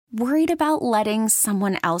Worried about letting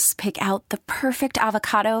someone else pick out the perfect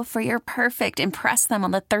avocado for your perfect impress them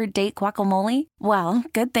on the third date guacamole? Well,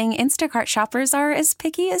 good thing Instacart shoppers are as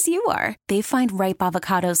picky as you are. They find ripe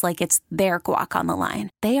avocados like it's their guac on the line.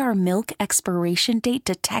 They are milk expiration date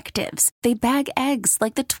detectives. They bag eggs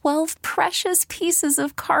like the 12 precious pieces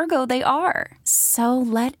of cargo they are. So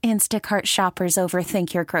let Instacart shoppers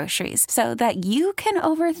overthink your groceries so that you can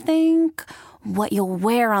overthink what you'll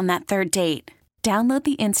wear on that third date. Download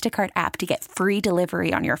the Instacart app to get free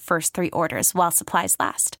delivery on your first 3 orders while supplies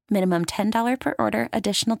last. Minimum $10 per order.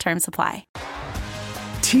 Additional terms apply.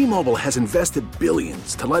 T-Mobile has invested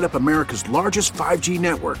billions to light up America's largest 5G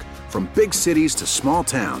network, from big cities to small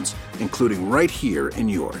towns, including right here in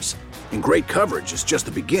yours. And great coverage is just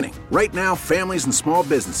the beginning. Right now, families and small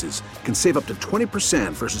businesses can save up to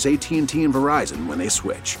 20% versus AT&T and Verizon when they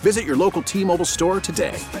switch. Visit your local T-Mobile store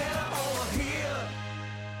today.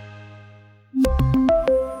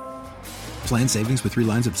 Plan savings with 3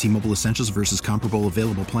 lines of T-Mobile Essentials versus comparable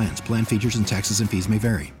available plans. Plan features and taxes and fees may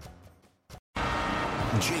vary.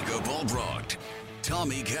 Jacob Albrocht,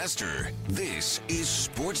 Tommy Castor. This is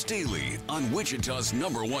Sports Daily on Wichita's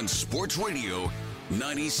 #1 sports radio,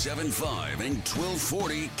 97.5 and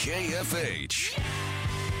 1240 KFH.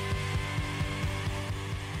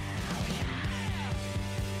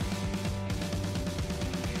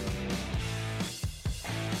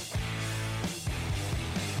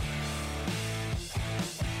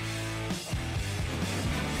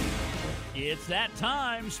 It's that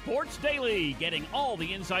time, Sports Daily, getting all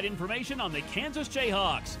the inside information on the Kansas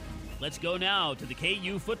Jayhawks. Let's go now to the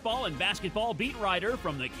KU football and basketball beat writer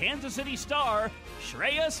from the Kansas City Star,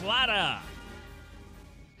 Shreyas Laddha.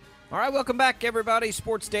 All right, welcome back, everybody.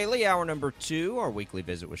 Sports Daily, hour number 2, our weekly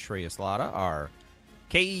visit with Shreyas Laddha, our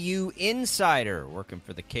KU insider, working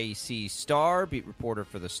for the KC Star, beat reporter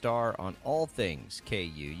for the Star on all things KU.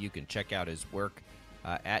 You can check out his work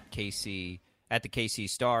at the KC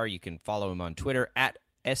Star. You can follow him on Twitter at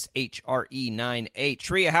SHRE98.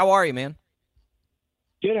 Shreya, how are you, man?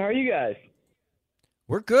 Good. How are you guys?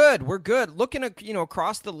 We're good. We're good. Looking at,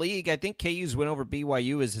 across the league, I think KU's win over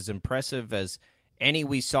BYU is as impressive as any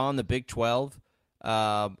we saw in the Big 12.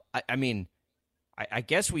 I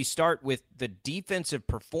guess we start with the defensive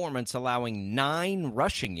performance, allowing 9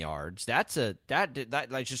 rushing yards. That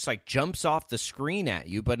just like jumps off the screen at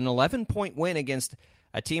you. But an 11-point win against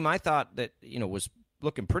a team I thought that, was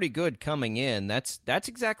looking pretty good coming in. That's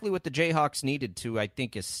exactly what the Jayhawks needed to, I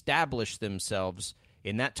think, establish themselves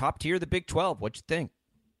in that top tier of the Big 12. What'd you think?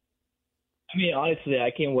 I mean, honestly,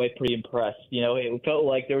 I came away pretty impressed. It felt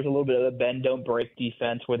like there was a little bit of a bend-don't-break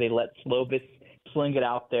defense where they let Slovis sling it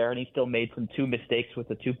out there, and he still made 2 mistakes with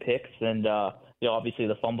the 2 picks. And, obviously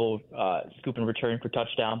the fumble, scoop and return for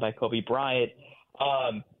touchdown by Kobe Bryant.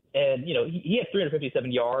 And, he had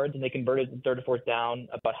 357 yards, and they converted the 3rd and 4th down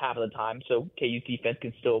about half of the time. So KU's defense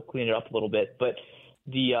can still clean it up a little bit. But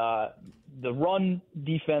the run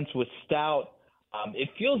defense was stout. It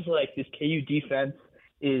feels like this KU defense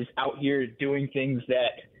is out here doing things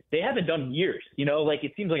that they haven't done in years.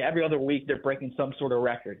 It seems like every other week they're breaking some sort of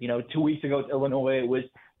record. 2 weeks ago at Illinois, it was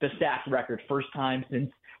the sacks record. First time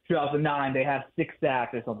since 2009 they have 6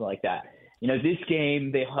 sacks or something like that. This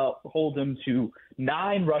game, they hold them to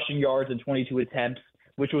 9 rushing yards and 22 attempts,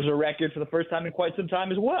 which was a record for the first time in quite some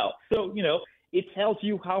time as well. So, it tells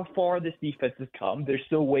you how far this defense has come. There's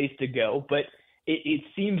still ways to go, but it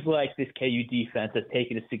seems like this KU defense has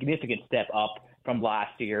taken a significant step up from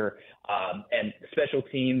last year. And special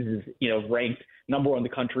teams is, ranked number 1 in the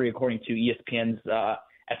country according to ESPN's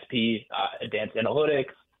SP Advanced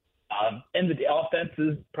Analytics. And the offense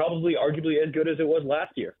is probably arguably as good as it was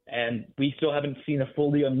last year. And we still haven't seen a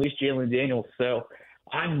fully unleashed Jalen Daniels. So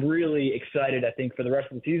I'm really excited, I think, for the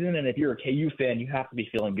rest of the season. And if you're a KU fan, you have to be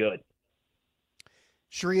feeling good.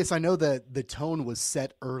 Shreyas, I know that the tone was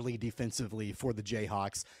set early defensively for the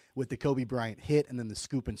Jayhawks with the Kobe Bryant hit and then the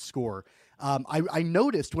scoop and score. I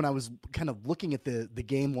noticed when I was kind of looking at the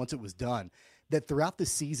game once it was done that throughout the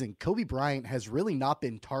season, Kobe Bryant has really not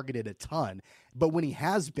been targeted a ton, but when he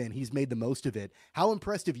has been, he's made the most of it. How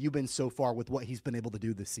impressed have you been so far with what he's been able to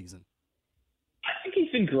do this season? I think he's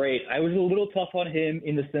been great. I was a little tough on him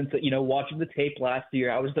in the sense that, watching the tape last year,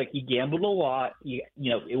 I was like, he gambled a lot.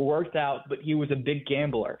 It worked out, but he was a big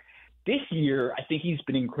gambler. This year, I think he's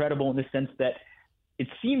been incredible in the sense that it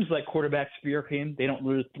seems like quarterbacks fear him. They don't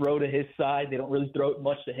really throw to his side. They don't really throw it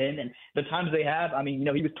much to him. And the times they have, he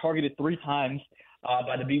was targeted 3 times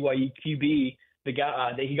by the BYU QB. The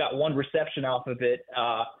guy, he got 1 reception off of it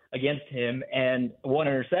against him and 1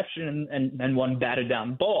 interception and 1 batted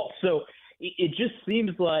down ball. So it just seems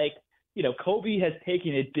like Kobe has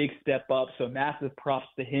taken a big step up, so massive props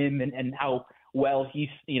to him and how well he's,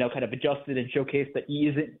 kind of adjusted and showcased that he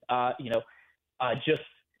isn't, just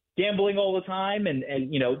gambling all the time. And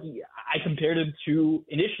I compared him to,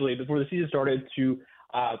 initially, before the season started, to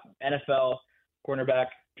NFL cornerback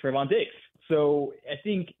Trayvon Diggs. So I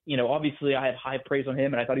think, obviously I have high praise on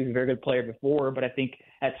him, and I thought he was a very good player before, but I think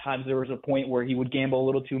at times there was a point where he would gamble a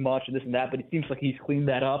little too much and this and that, but it seems like he's cleaned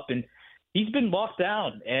that up, and he's been locked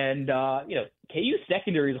down. And, KU's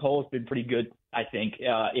secondary as a whole has been pretty good, I think,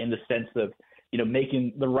 in the sense of,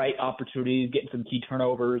 making the right opportunities, getting some key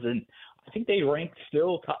turnovers. And I think they rank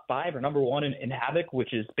still top 5 or number 1 in havoc,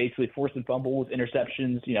 which is basically forced and fumbles,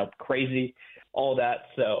 interceptions, crazy, all that.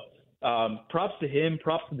 So props to him,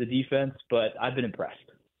 props to the defense, but I've been impressed.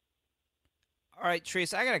 All right,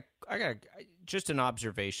 Shreyas, I got just an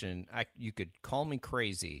observation. You could call me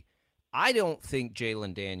crazy. I don't think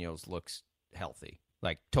Jalen Daniels looks healthy,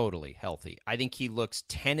 like totally healthy. I think he looks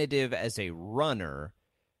tentative as a runner,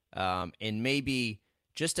 and maybe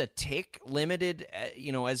just a tick limited,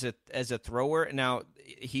 as a thrower. Now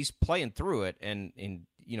he's playing through it and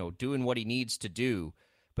doing what he needs to do,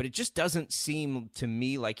 but it just doesn't seem to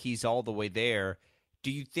me like he's all the way there.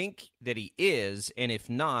 Do you think that he is? And if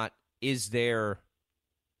not, is there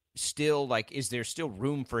still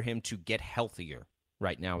room for him to get healthier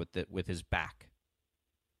right now with his back?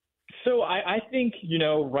 So I think,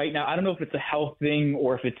 right now, I don't know if it's a health thing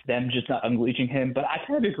or if it's them just not unleashing him, but I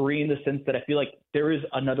kind of agree in the sense that I feel like there is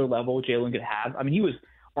another level Jalen could have. I mean, he was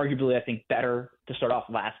arguably, I think, better to start off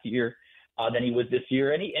last year than he was this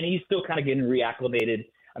year, and he's still kind of getting reacclimated.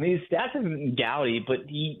 I mean, his stats haven't been gaudy, but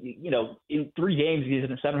he, in 3 games, he has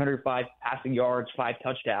 705 passing yards, 5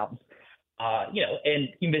 touchdowns. And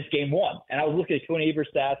he missed game 1. And I was looking at Tony Aver's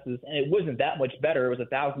stats, and it wasn't that much better. It was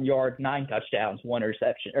 1,000 yards, 9 touchdowns, 1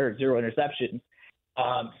 interception, or 0 interceptions.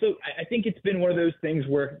 So I think it's been one of those things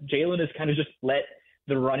where Jalen has kind of just let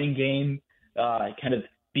the running game kind of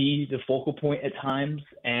be the focal point at times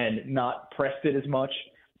and not pressed it as much.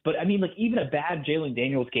 But I mean, like, even a bad Jalen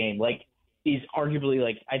Daniels game, like, is arguably,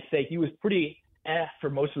 like, I'd say he was pretty for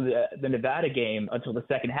most of the Nevada game until the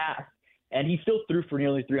second half. And he still threw for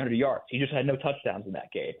nearly 300 yards. He just had no touchdowns in that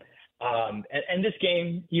game. And this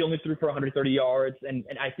game, he only threw for 130 yards. And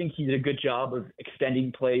I think he did a good job of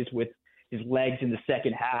extending plays with his legs in the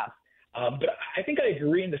second half. But I think I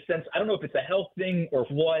agree in the sense, I don't know if it's a health thing or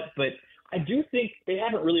what, but I do think they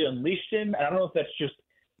haven't really unleashed him. And I don't know if that's just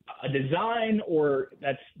a design or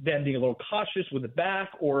that's them being a little cautious with the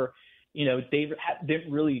back, or they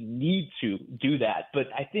didn't really need to do that. But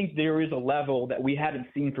I think there is a level that we haven't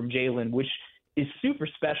seen from Jalen, which is super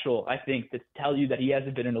special, I think, to tell you that he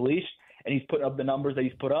hasn't been unleashed and he's putting up the numbers that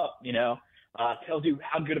he's put up, tells you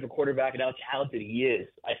how good of a quarterback and how talented he is,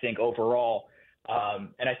 I think, overall.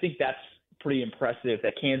 And I think that's pretty impressive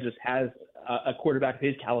that Kansas has a quarterback of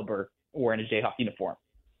his caliber wearing a Jayhawk uniform.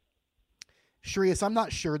 Shreyas, I'm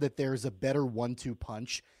not sure that there's a better 1-2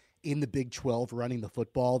 punch in the Big 12 running the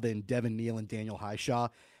football than Devin Neal and Daniel Highshaw.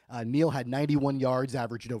 Neal had 91 yards,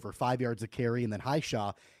 averaged over 5 yards a carry, and then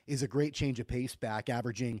Highshaw is a great change of pace back,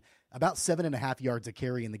 averaging about 7.5 yards a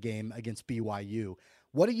carry in the game against BYU.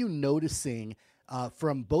 What are you noticing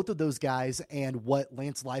from both of those guys, and what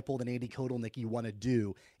Lance Leipold and Andy Kotelnicki want to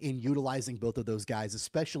do in utilizing both of those guys,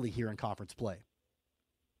 especially here in conference play?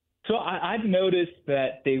 So I've noticed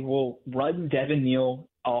that they will run Devin Neal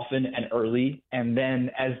often and early, and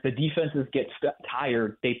then as the defenses get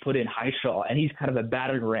tired, they put in Highshaw, and he's kind of a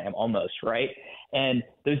battering ram almost, right? And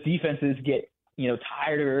those defenses get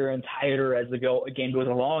tighter and tighter as the game goes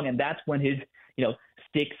along, and that's when his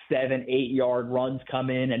 6, 7, 8 yard runs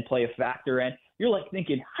come in and play a factor. And you're like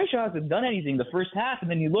thinking Highshaw hasn't done anything the first half,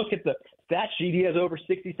 and then you look at the stat sheet, he has over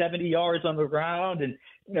 60, 70 yards on the ground, and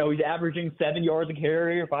he's averaging 7 yards a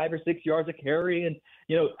carry or 5 or 6 yards a carry. And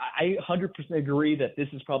I 100% agree that this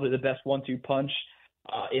is probably the best 1-2 punch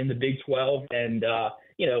in the Big 12. And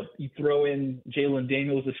you throw in Jalen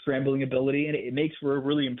Daniels' scrambling ability, and it makes for a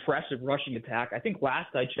really impressive rushing attack. I think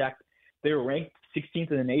last I checked, they were ranked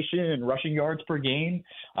 16th in the nation in rushing yards per game,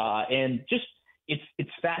 and just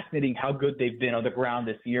it's fascinating how good they've been on the ground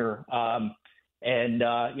this year. Those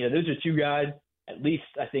are 2 guys. At least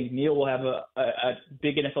I think Neal will have a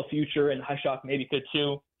big NFL future, and Highshaw maybe could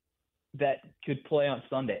too, that could play on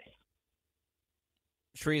Sunday.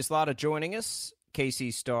 Shreyas Laddha joining us,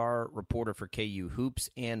 KC Star reporter for KU Hoops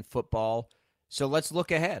and Football. So let's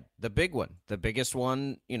look ahead. The big one, the biggest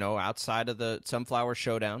one, outside of the Sunflower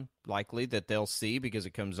Showdown, likely that they'll see because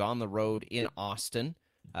it comes on the road in Austin.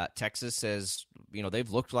 Texas says,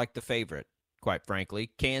 they've looked like the favorite, quite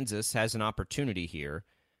frankly. Kansas has an opportunity here.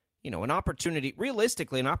 an opportunity,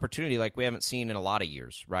 realistically, an opportunity like we haven't seen in a lot of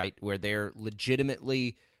years, right? Where they're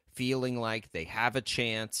legitimately feeling like they have a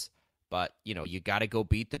chance, but, you got to go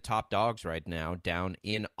beat the top dogs right now down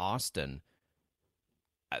in Austin.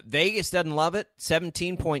 Vegas doesn't love it.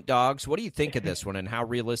 17-point dogs. What do you think of this one, and how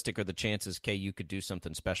realistic are the chances KU could do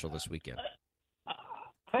something special this weekend?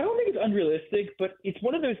 I don't think it's unrealistic, but it's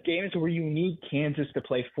one of those games where you need Kansas to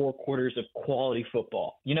play 4 quarters of quality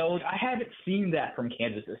football. I haven't seen that from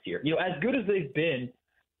Kansas this year. As good as they've been,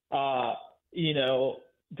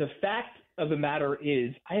 the fact of the matter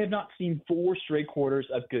is I have not seen 4 straight quarters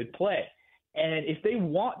of good play. And if they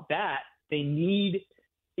want that, they need –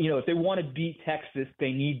 if they want to beat Texas,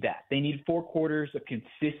 they need that. They need 4 quarters of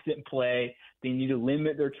consistent play. They need to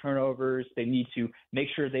limit their turnovers. They need to make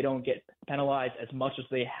sure they don't get penalized as much as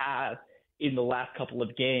they have in the last couple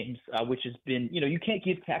of games, which has been, you can't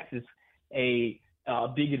give Texas a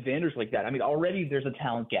big advantage like that. I mean, already there's a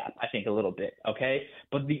talent gap, I think, a little bit, okay?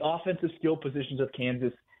 But the offensive skill positions of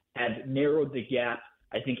Kansas have narrowed the gap,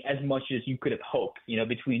 I think, as much as you could have hoped,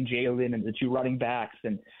 between Jalen and the 2 running backs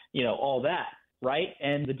and, all that. Right?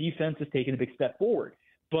 And the defense has taken a big step forward.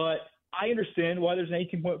 But I understand why there's an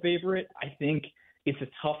 18-point favorite. I think it's a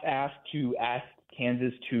tough ask to ask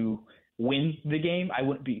Kansas to win the game. I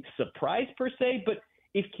wouldn't be surprised per se, but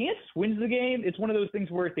if Kansas wins the game, it's one of those things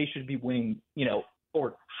where they should be winning,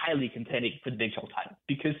 or highly contending for the Big 12 title,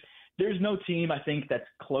 because there's no team, I think, that's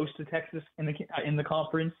close to Texas in the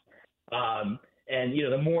conference. And,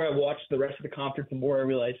 the more I watch the rest of the conference, the more I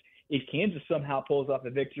realize if Kansas somehow pulls off a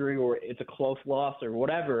victory or it's a close loss or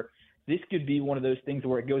whatever, this could be one of those things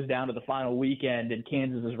where it goes down to the final weekend and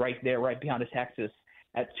Kansas is right there, right behind Texas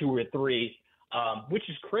at 2 or 3, which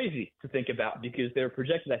is crazy to think about because they're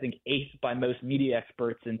projected, I think, 8th by most media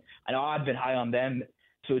experts. And I know I've been high on them,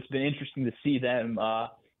 so it's been interesting to see them, I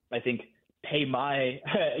think, pay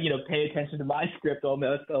attention to my script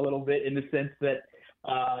almost a little bit in the sense that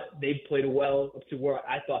they've played well up to where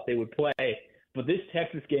I thought they would play. But this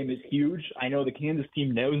Texas game is huge. I know the Kansas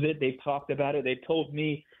team knows it. They've talked about it. They've told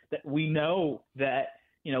me that we know that,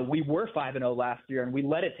 we were 5-0 last year and we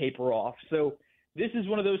let it taper off. So this is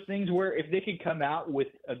one of those things where if they can come out with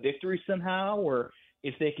a victory somehow, or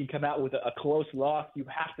if they can come out with a close loss, you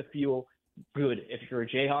have to feel good if you're a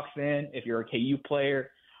Jayhawks fan, if you're a KU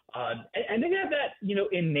player. And they have that,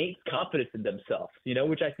 innate confidence in themselves,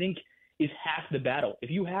 which I think is half the battle.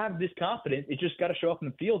 If you have this confidence, it just got to show up in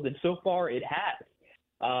the field, and so far it has.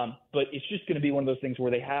 But it's just going to be one of those things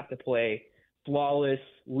where they have to play flawless,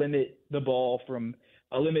 limit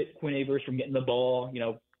Quinn Ewers from getting the ball,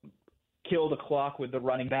 kill the clock with the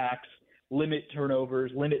running backs, limit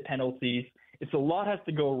turnovers, limit penalties. It's a lot has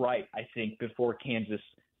to go right, I think, before Kansas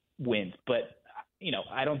wins. But,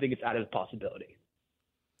 I don't think it's out of the possibility.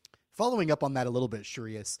 Following up on that a little bit,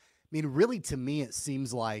 Shreyas, really to me it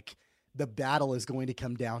seems like the battle is going to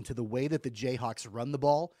come down to the way that the Jayhawks run the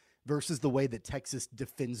ball versus the way that Texas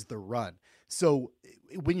defends the run. So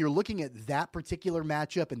when you're looking at that particular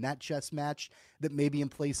matchup and that chess match that may be in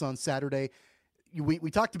place on Saturday,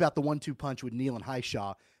 we talked about the 1-2 punch with Neal and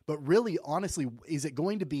Highshaw, but really, honestly, is it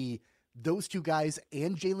going to be those 2 guys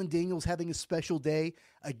and Jalen Daniels having a special day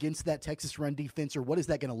against that Texas run defense, or what is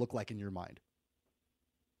that going to look like in your mind?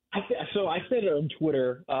 So I said it on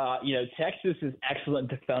Twitter, Texas is excellent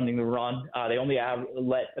defending the run. They only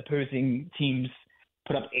let opposing teams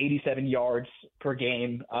put up 87 yards per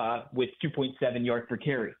game with 2.7 yards per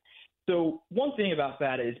carry. So one thing about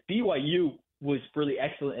that is BYU was really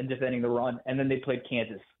excellent in defending the run, and then they played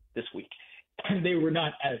Kansas this week. And they were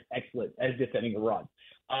not as excellent as defending the run.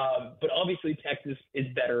 But obviously Texas is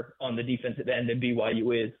better on the defensive end than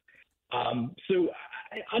BYU is. So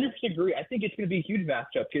I 100% agree. I think it's going to be a huge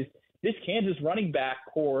matchup because this Kansas running back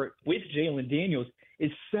core with Jalen Daniels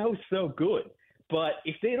is so good. But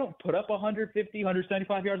if they don't put up 150,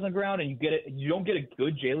 175 yards on the ground and you don't get a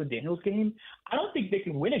good Jalen Daniels game, I don't think they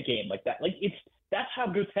can win a game like that. That's how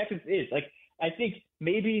good Texas is. I think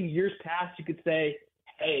maybe in years past you could say,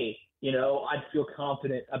 hey, I'd feel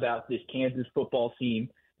confident about this Kansas football team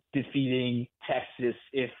defeating Texas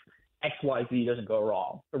if XYZ doesn't go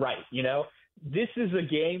wrong. Right, This is a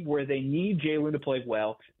game where they need Jalen to play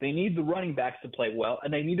well. They need the running backs to play well,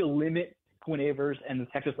 and they need to limit Quinn Ewers and the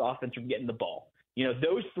Texas offense from getting the ball.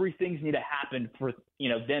 Those 3 things need to happen for,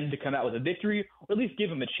 them to come out with a victory or at least give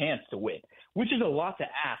them a chance to win, which is a lot to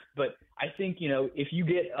ask. But I think, if you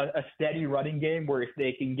get a steady running game where if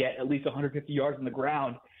they can get at least 150 yards on the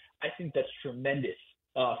ground, I think that's tremendous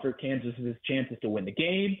for Kansas's chances to win the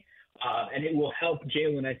game. And it will help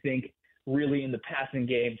Jalen, I think, really in the passing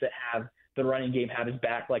games that have the running game have his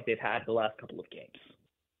back like they've had the last couple of games.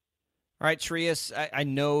 All right, Shreyas, I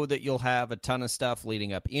know that you'll have a ton of stuff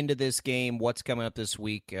leading up into this game. What's coming up this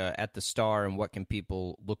week at the Star, and what can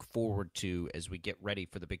people look forward to as we get ready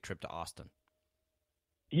for the big trip to Austin?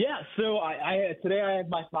 Yeah, so today I have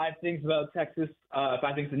my 5 things about Texas, 5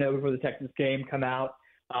 things to know before the Texas game come out.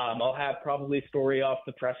 I'll have probably a story off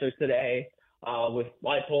the presser today with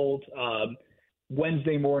Leipold.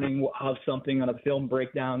 Wednesday morning, I'll have something on a film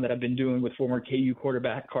breakdown that I've been doing with former KU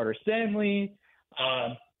quarterback Carter Stanley.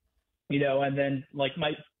 And then like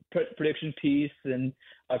my prediction piece and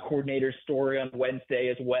a coordinator story on Wednesday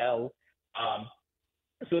as well.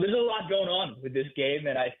 So there's a lot going on with this game,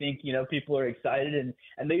 and I think, people are excited,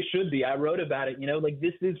 and they should be. I wrote about it,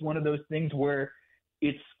 this is one of those things where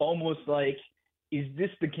it's almost like, is this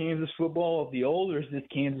the Kansas football of the old, or is this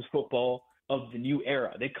Kansas football of the new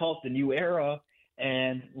era? They call it the new era,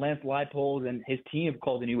 and Lance Leipold and his team have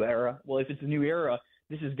called the new era. Well, if it's a new era,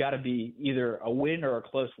 this has got to be either a win or a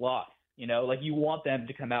close loss. You want them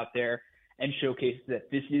to come out there and showcase that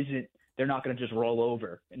they're not going to just roll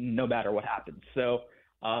over no matter what happens. So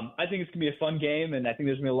I think it's going to be a fun game, and I think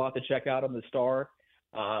there's going to be a lot to check out on the Star,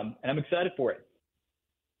 and I'm excited for it.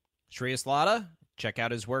 Shreyas Laddha, check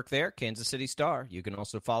out his work there, Kansas City Star. You can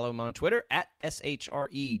also follow him on Twitter at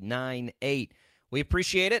SHRE98. We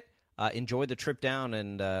appreciate it. Enjoy the trip down,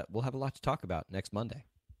 and we'll have a lot to talk about next Monday.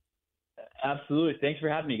 Absolutely. Thanks for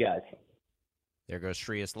having me, guys. There goes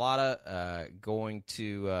Shreyas Laddha, going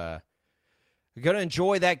to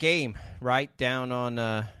enjoy that game right down on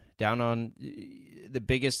the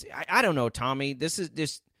biggest. I don't know, Tommy.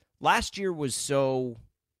 This last year was so.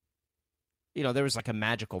 There was like a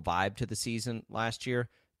magical vibe to the season last year.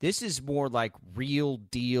 This is more like real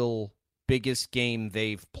deal, biggest game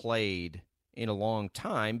they've played in a long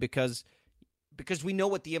time because we know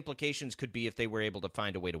what the implications could be if they were able to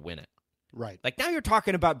find a way to win it. Right. Like now you're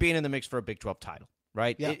talking about being in the mix for a Big 12 title,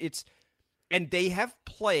 right? Yeah. And they have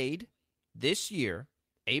played this year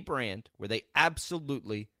a brand where they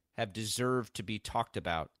absolutely have deserved to be talked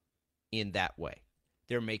about in that way.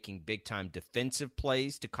 They're making big-time defensive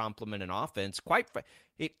plays to complement an offense.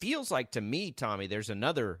 It feels like to me, Tommy, there's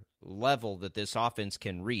another level that this offense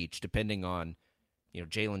can reach depending on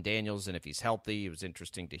Jalen Daniels, and if he's healthy. It was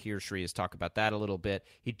interesting to hear Shreyas talk about that a little bit.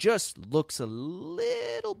 He just looks a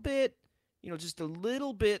little bit, just a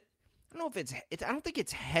little bit. I don't know if I don't think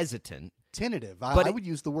it's hesitant. Tentative. But I would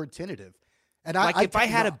use the word tentative. And if I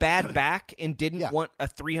had a bad back and didn't want a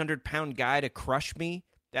 300-pound guy to crush me,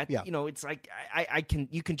 it's like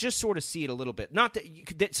you can just sort of see it a little bit. Not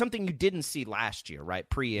that something you didn't see last year, right?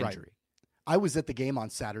 Pre-injury. Right. I was at the game on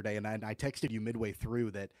Saturday, and I texted you midway through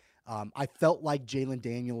that I felt like Jalen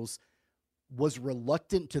Daniels was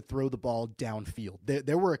reluctant to throw the ball downfield.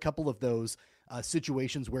 There were a couple of those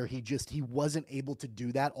situations where he wasn't able to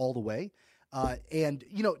do that all the way. And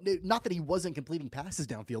not that he wasn't completing passes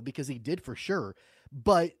downfield, because he did for sure,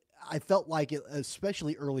 but I felt like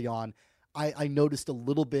especially early on, I noticed a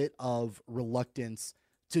little bit of reluctance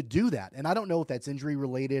to do that. And I don't know if that's injury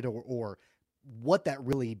related or what that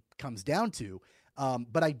really comes down to.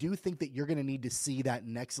 But I do think that you're going to need to see that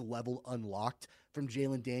next level unlocked from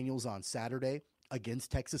Jalen Daniels on Saturday against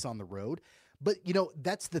Texas on the road. But,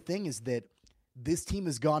 that's the thing, is that this team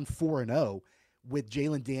has gone 4-0 with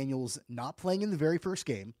Jalen Daniels not playing in the very first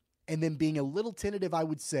game and then being a little tentative, I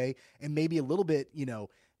would say, and maybe a little bit,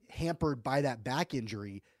 hampered by that back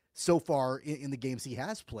injury so far in the games he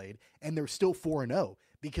has played. And they're still 4-0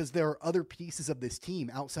 because there are other pieces of this team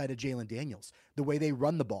outside of Jalen Daniels, the way they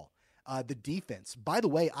run the ball. The defense. By the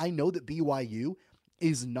way, I know that BYU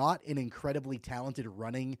is not an incredibly talented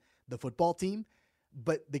running the football team,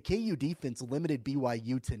 but the KU defense limited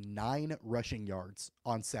BYU to 9 rushing yards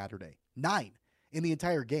on Saturday. 9 in the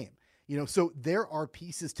entire game. So there are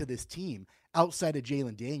pieces to this team outside of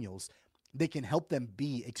Jalen Daniels that can help them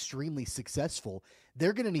be extremely successful.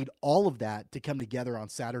 They're going to need all of that to come together on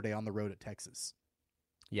Saturday on the road at Texas.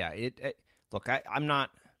 Yeah, look, I'm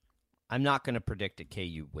not going to predict a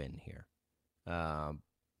KU win here,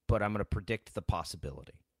 but I'm going to predict the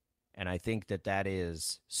possibility. And I think that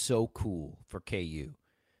is so cool for KU.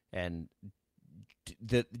 And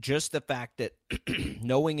just the fact that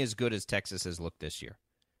knowing as good as Texas has looked this year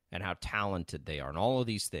and how talented they are and all of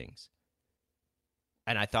these things.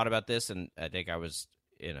 And I thought about this, and I think I was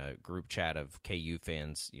in a group chat of KU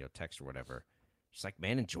fans, text or whatever. Just like,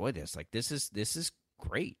 man, enjoy this. Like, this is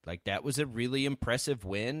great. Like, that was a really impressive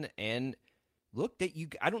win. And look,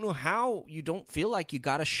 I don't know how you don't feel like you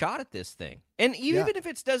got a shot at this thing. And even if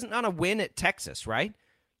it doesn't on a win at Texas, right?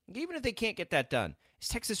 Even if they can't get that done, is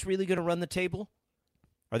Texas really going to run the table?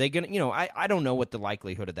 Are they going to, I don't know what the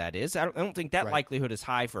likelihood of that is. I don't think that likelihood is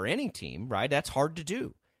high for any team, right? That's hard to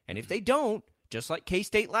do. And if they don't, just like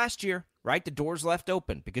K-State last year, right, the door's left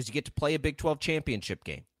open because you get to play a Big 12 championship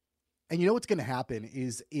game. And you know what's going to happen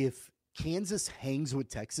is if Kansas hangs with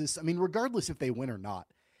Texas, I mean, regardless if they win or not,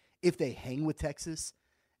 if they hang with Texas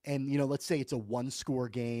and, let's say it's a one-score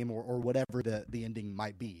game or whatever the ending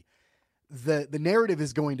might be, the narrative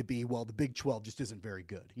is going to be, well, the Big 12 just isn't very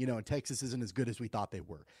good, and Texas isn't as good as we thought they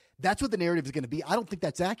were. That's what the narrative is going to be. I don't think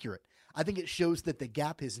that's accurate. I think it shows that the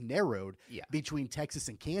gap has narrowed between Texas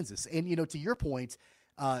and Kansas. And, to your point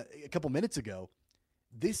a couple minutes ago,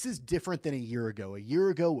 this is different than a year ago. A year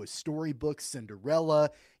ago was storybook Cinderella,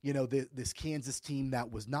 this Kansas team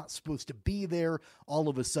that was not supposed to be there. All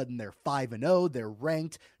of a sudden they're 5-0, they're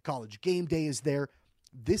ranked, College Game Day is there.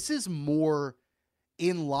 This is more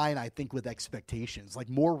in line, I think, with expectations, like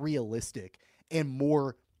more realistic and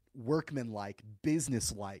more workmanlike,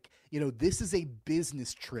 business-like. This is a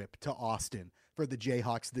business trip to Austin for the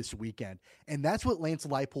Jayhawks this weekend. And that's what Lance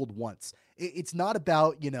Leipold wants. It's not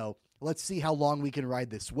about, let's see how long we can ride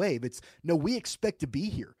this wave. It's, no, we expect to be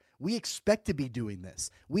here. We expect to be doing this.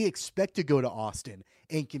 We expect to go to Austin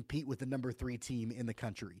and compete with the number 3 team in the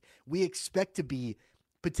country. We expect to be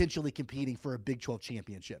potentially competing for a Big 12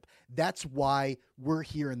 championship. That's why we're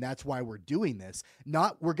here and that's why we're doing this.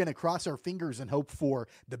 Not we're going to cross our fingers and hope for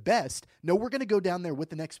the best. No, we're going to go down there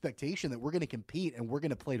with an expectation that we're going to compete and we're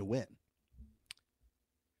going to play to win.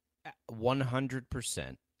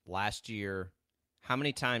 100%. Last year, how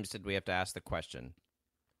many times did we have to ask the question,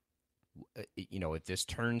 if this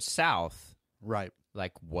turns south, right?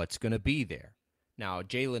 Like, what's going to be there? Now,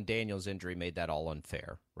 Jalen Daniels' injury made that all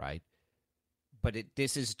unfair, right? But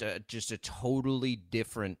this is just a totally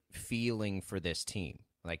different feeling for this team.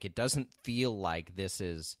 Like, it doesn't feel like this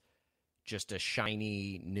is just a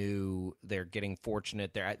shiny new, they're getting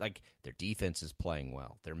fortunate. Their defense is playing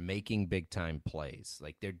well. They're making big-time plays.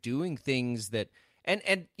 Like, they're doing things that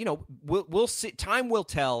and we'll see. Time will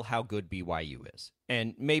tell how good BYU is.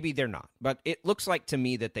 And maybe they're not. But it looks like to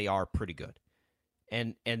me that they are pretty good.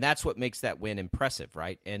 And that's what makes that win impressive,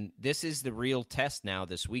 right? And this is the real test now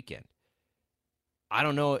this weekend. I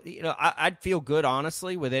don't know. I'd feel good,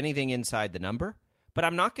 honestly, with anything inside the number. But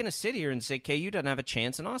I'm not going to sit here and say KU doesn't have a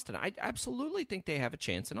chance in Austin. I absolutely think they have a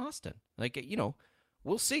chance in Austin.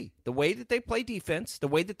 We'll see. The way that they play defense, the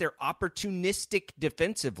way that they're opportunistic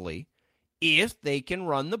defensively, if they can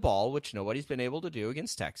run the ball, which nobody's been able to do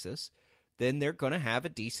against Texas, then they're going to have a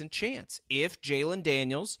decent chance. If Jalen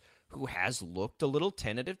Daniels, who has looked a little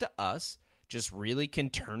tentative to us, just really can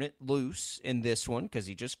turn it loose in this one because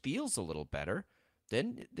he just feels a little better,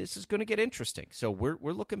 then this is going to get interesting. So we're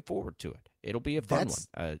looking forward to it. It'll be a fun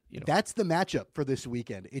one. That's the matchup for this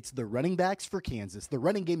weekend. It's the running backs for Kansas, the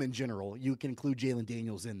running game in general. You can include Jalen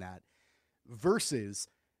Daniels in that, versus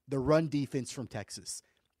the run defense from Texas.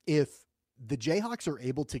 If the Jayhawks are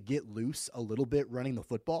able to get loose a little bit running the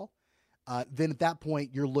football, then at that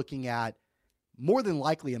point you're looking at, more than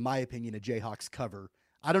likely, in my opinion, a Jayhawks cover.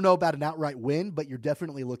 I don't know about an outright win, but you're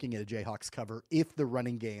definitely looking at a Jayhawks cover if the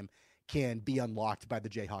running game can be unlocked by the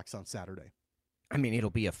Jayhawks on Saturday. I mean, it'll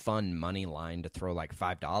be a fun money line to throw like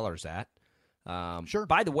 $5 at. Sure.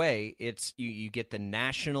 By the way, it's you get the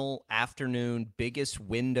national afternoon biggest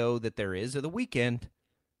window that there is of the weekend.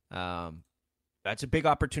 That's a big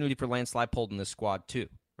opportunity for Lance Leipold and this squad too,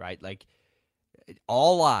 right? Like,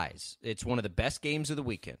 all eyes. It's one of the best games of the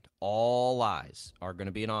weekend. All eyes are going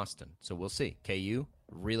to be in Austin. So we'll see. KU,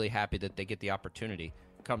 really happy that they get the opportunity.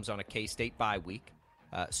 Comes on a K-State bye week.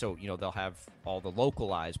 So, they'll have all the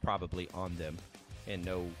local eyes probably on them and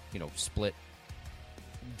no, split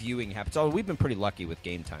viewing happens. Oh, we've been pretty lucky with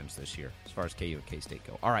game times this year as far as KU and K-State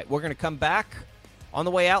go. All right, we're going to come back. On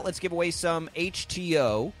the way out, let's give away some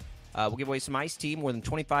HTO. We'll give away some iced tea, more than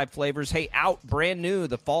 25 flavors. Hey, out, brand new,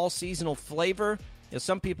 the fall seasonal flavor.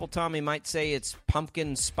 Some people, Tommy, might say it's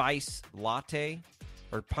pumpkin spice latte,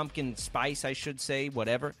 or pumpkin spice, I should say,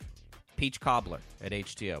 whatever. Peach cobbler at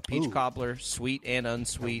HTO. Peach cobbler, sweet and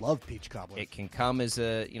unsweet. I love peach cobbler. It can come as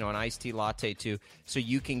an iced tea latte too. So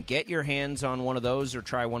you can get your hands on one of those or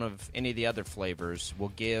try one of any of the other flavors. We'll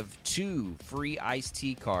give 2 free iced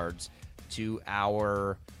tea cards to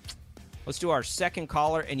our. Let's do our second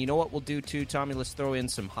caller, and you know what we'll do too, Tommy? Let's throw in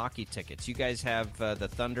some hockey tickets. You guys have the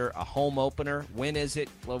Thunder, a home opener. When is it?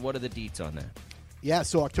 Well, what are the deets on that? Yeah,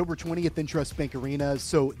 so October 20th in Trust Bank Arena.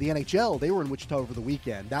 So the NHL, they were in Wichita over the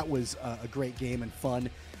weekend. That was a great game and fun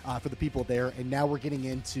for the people there. And now we're getting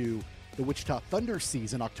into the Wichita Thunder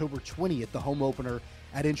season, October 20th, the home opener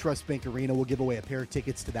at Trust Bank Arena. We'll give away a pair of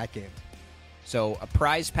tickets to that game. So a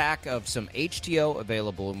prize pack of some HTO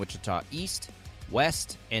available in Wichita East,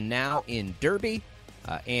 West, and now in Derby,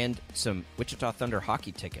 and some Wichita Thunder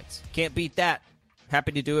hockey tickets. Can't beat that.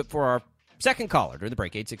 Happy to do it for our second caller during the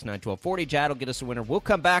break, 869-1240. Jad will get us a winner. We'll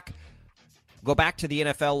come back, go back to the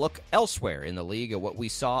NFL, look elsewhere in the league at what we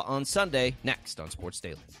saw on Sunday, next on Sports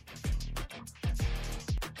Daily.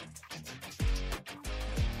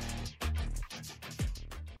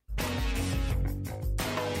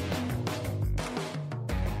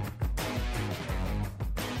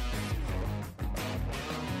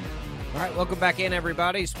 All right, welcome back in,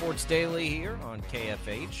 everybody. Sports Daily here on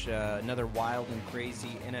KFH. Another wild and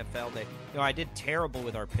crazy NFL day. I did terrible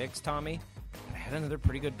with our picks, Tommy. I had another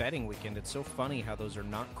pretty good betting weekend. It's so funny how those are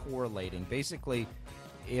not correlating. Basically,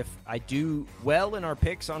 if I do well in our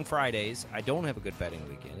picks on Fridays, I don't have a good betting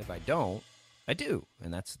weekend. If I don't, I do.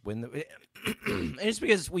 And that's when it's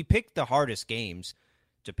because we picked the hardest games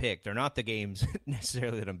to pick. They're not the games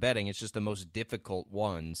necessarily that I'm betting. It's just the most difficult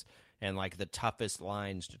ones and like the toughest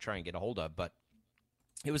lines to try and get a hold of. But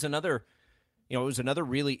it was another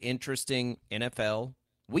really interesting NFL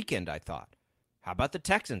weekend, I thought. How about the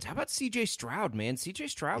Texans? How about C.J. Stroud, man? C.J.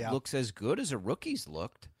 Stroud looks as good as a rookie's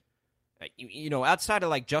looked. Outside of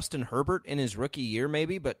like Justin Herbert in his rookie year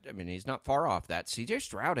maybe, but I mean, he's not far off that. C.J.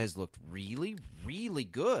 Stroud has looked really, really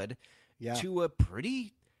good to a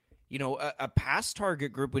pretty, a pass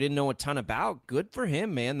target group we didn't know a ton about. Good for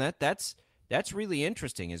him, man. That's really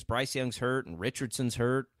interesting. As Bryce Young's hurt and Richardson's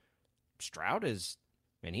hurt, Stroud is,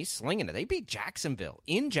 man, he's slinging it. They beat Jacksonville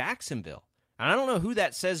in Jacksonville. And I don't know who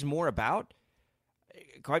that says more about.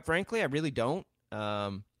 Quite frankly, I really don't.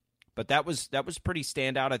 But that was pretty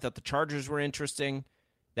standout. I thought the Chargers were interesting.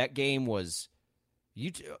 That game was,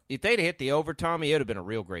 if they'd hit the over, Tommy, it would have been a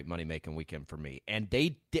real great money-making weekend for me. And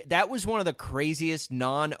that was one of the craziest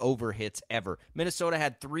non-over hits ever. Minnesota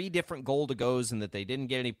had 3 different goal-to-goes and that they didn't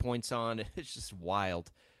get any points on. It's just wild.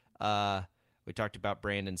 We talked about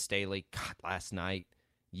Brandon Staley. God, last night.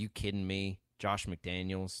 You kidding me? Josh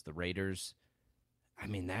McDaniels, the Raiders. I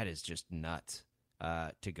mean, that is just nuts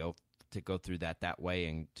to go through that way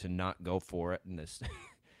and to not go for it. And this,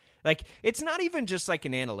 like, it's not even just like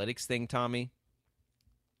an analytics thing, Tommy.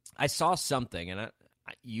 I saw something, and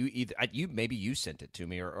maybe you sent it to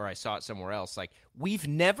me, or I saw it somewhere else. Like, we've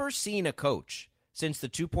never seen a coach since the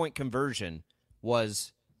 2-point conversion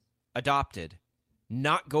was adopted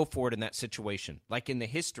not go for it in that situation, like in the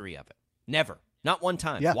history of it. Never, not one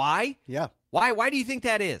time. Yeah. Why? Yeah. Why do you think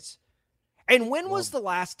that is? And when was the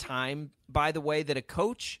last time, by the way, that a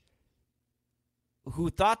coach who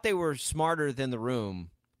thought they were smarter than the room,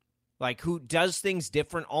 like who does things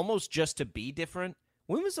different, almost just to be different?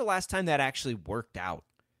 When was the last time that actually worked out?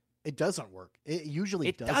 It doesn't work. It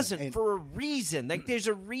usually doesn't. It doesn't for a reason. Like there's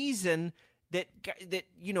a reason that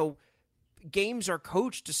games are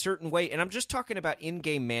coached a certain way. And I'm just talking about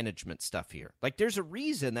in-game management stuff here. Like there's a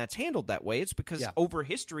reason that's handled that way. It's because over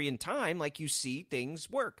history and time, like you see things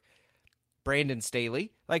work. Brandon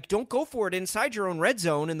Staley, like don't go for it inside your own red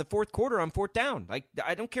zone in the fourth quarter on 4th down. Like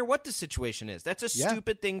I don't care what the situation is. That's a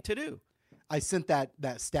stupid thing to do. I sent that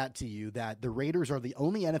stat to you that the Raiders are the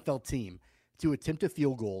only NFL team to attempt a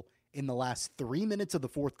field goal in the last 3 minutes of the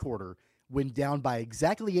fourth quarter when down by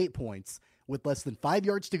exactly 8 points with less than 5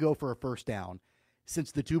 yards to go for a first down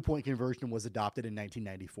since the 2-point conversion was adopted in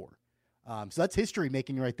 1994. So that's history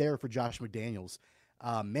making right there for Josh McDaniels.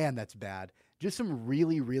 Man, that's bad. Just some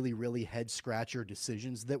really, really, really head-scratcher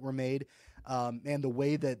decisions that were made. And the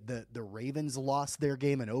way that the Ravens lost their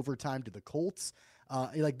game in overtime to the Colts,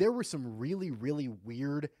 there were some really, really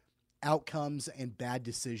weird outcomes and bad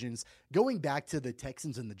decisions. Going back to the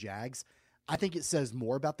Texans and the Jags, I think it says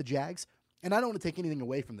more about the Jags. And I don't want to take anything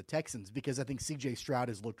away from the Texans because I think C.J. Stroud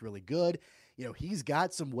has looked really good. He's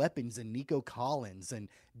got some weapons in Nico Collins and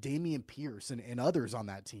Dameon Pierce and others on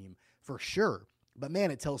that team for sure. But, man,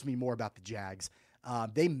 it tells me more about the Jags.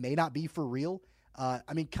 They may not be for real.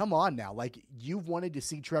 Come on now. Like, you've wanted to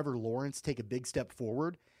see Trevor Lawrence take a big step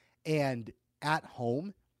forward, and at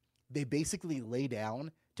home, they basically lay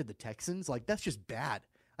down to the Texans. Like, that's just bad.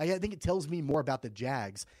 I think it tells me more about the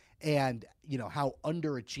Jags and, how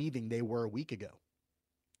underachieving they were a week ago.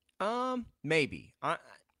 Maybe.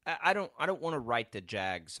 I don't want to write the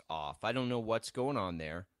Jags off. I don't know what's going on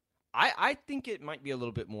there. I think it might be a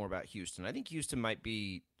little bit more about Houston. I think Houston might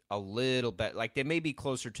be a little bit, like they may be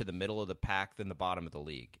closer to the middle of the pack than the bottom of the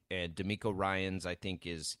league. And DeMeco Ryans, I think,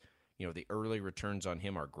 is, the early returns on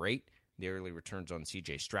him are great. The early returns on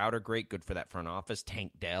C.J. Stroud are great. Good for that front office.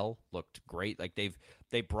 Tank Dell looked great. Like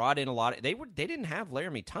they brought in a lot of, they didn't have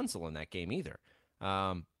Laramie Tunsil in that game either.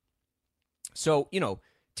 So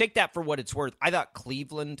take that for what it's worth. I thought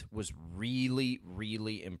Cleveland was really,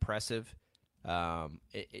 really impressive.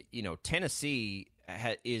 Tennessee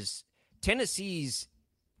Tennessee's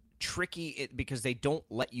tricky because they don't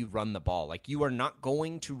let you run the ball. Like, you are not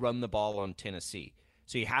going to run the ball on Tennessee.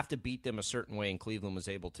 So you have to beat them a certain way, and Cleveland was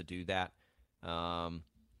able to do that.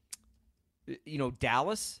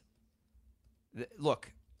 Dallas,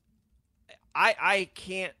 look, I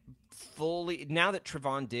can't fully – now that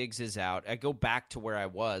Trevon Diggs is out, I go back to where I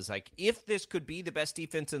was. Like, if this could be the best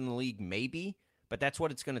defense in the league, maybe, but that's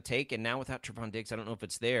what it's going to take. And now without Trevon Diggs, I don't know if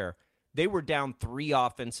it's there. They were down 3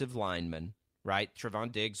 offensive linemen, right?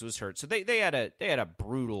 Trevon Diggs was hurt. So they had a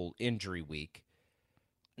brutal injury week.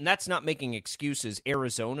 And that's not making excuses.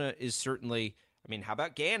 Arizona is certainly – I mean, how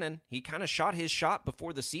about Gannon? He kind of shot his shot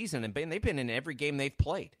before the season, and they've been in every game they've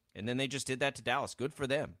played. And then they just did that to Dallas. Good for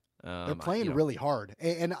them. They're playing really hard.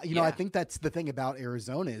 And I think that's the thing about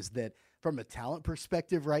Arizona is that from a talent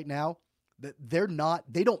perspective right now, that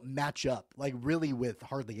they don't match up like really with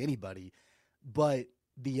hardly anybody, but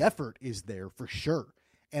the effort is there for sure.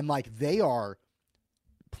 And like they are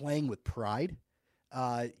playing with pride.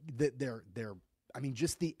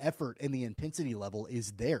 Just the effort and the intensity level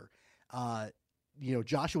is there.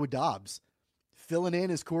 Joshua Dobbs filling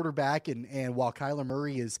in as quarterback and while Kyler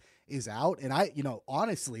Murray is out. And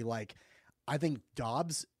honestly, like, I think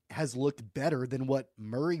Dobbs has looked better than what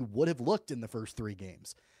Murray would have looked in the first 3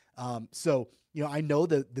 games. I know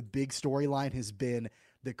that the big storyline has been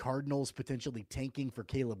the Cardinals potentially tanking for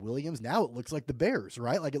Caleb Williams. Now it looks like the Bears,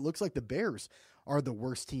 right? Like, it looks like the Bears are the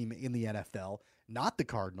worst team in the NFL, not the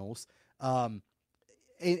Cardinals. So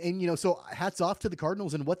hats off to the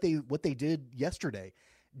Cardinals and what they did yesterday.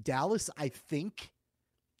 Dallas, I think,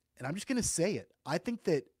 and I'm just going to say it, I think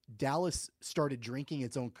that Dallas started drinking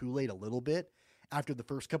its own Kool-Aid a little bit after the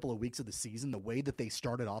first couple of weeks of the season, the way that they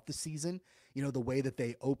started off the season, the way that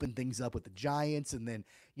they opened things up with the Giants, and then,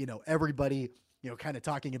 everybody, kind of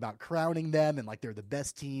talking about crowning them and like they're the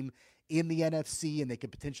best team in the NFC and they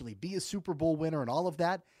could potentially be a Super Bowl winner and all of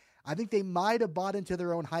that. I think they might have bought into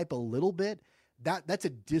their own hype a little bit. That's a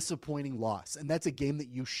disappointing loss, and that's a game that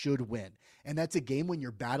you should win. And that's a game when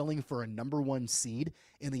you're battling for a number 1 seed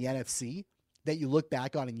in the NFC that you look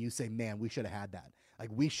back on and you say, man, we should have had that. Like,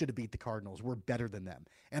 we should have beat the Cardinals. We're better than them.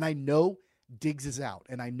 And I know Diggs is out,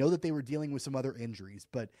 and I know that they were dealing with some other injuries,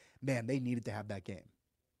 but, man, they needed to have that game.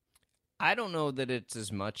 I don't know that it's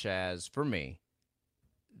as much as, for me,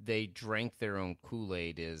 they drank their own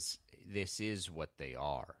Kool-Aid as this is what they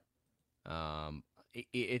are.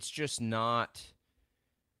 It's just not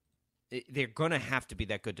 – they're going to have to be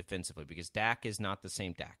that good defensively because Dak is not the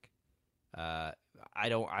same Dak. I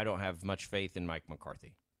don't have much faith in Mike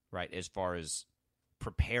McCarthy, right, as far as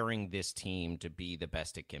preparing this team to be the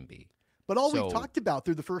best it can be. But we've talked about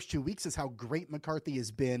through the first 2 weeks is how great McCarthy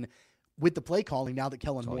has been with the play calling now that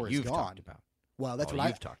Kellen Moore is gone. Talked about. Well, that's what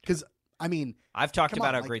you've talked about. Because, I've talked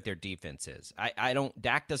about how great their defense is.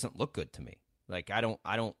 Dak doesn't look good to me. Like, I don't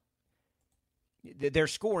they're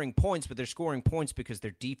scoring points, but they're scoring points because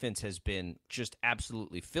their defense has been just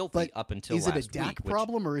absolutely filthy up until last week. Is it a Dak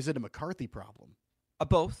problem or is it a McCarthy problem?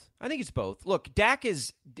 Both. I think it's both. Look, Dak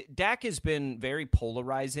has been very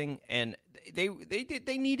polarizing, and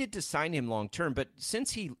they needed to sign him long term, but since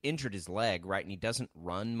he injured his leg, right, and he doesn't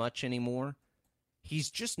run much anymore, he's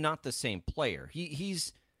just not the same player. He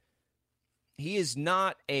is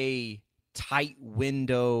not a tight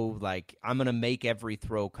window, like, I'm going to make every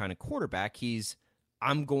throw kind of quarterback.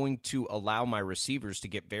 I'm going to allow my receivers to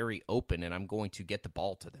get very open, and I'm going to get the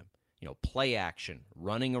ball to them. Play action,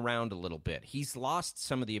 running around a little bit. He's lost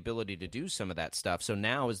some of the ability to do some of that stuff. So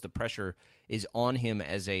now as the pressure is on him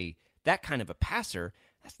as that kind of a passer,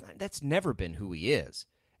 that's never been who he is.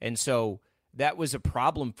 And so that was a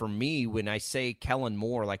problem for me when I say Kellen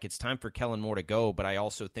Moore, like it's time for Kellen Moore to go, but I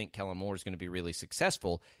also think Kellen Moore is going to be really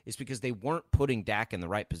successful, is because they weren't putting Dak in the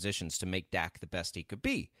right positions to make Dak the best he could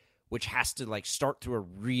be, which has to start through a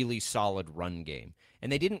really solid run game.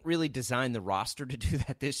 And they didn't really design the roster to do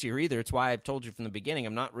that this year either. It's why I've told you from the beginning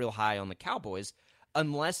I'm not real high on the Cowboys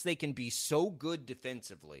unless they can be so good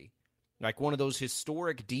defensively, like one of those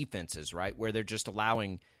historic defenses, right, where they're just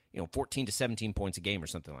allowing 14 to 17 points a game or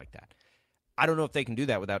something like that. I don't know if they can do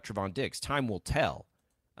that without Trevon Diggs. Time will tell.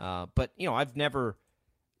 But I've never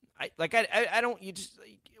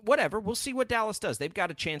whatever. We'll see what Dallas does. They've got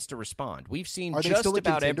a chance to respond. We've seen just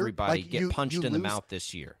about everybody get punched in the mouth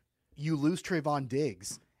this year. You lose Trevon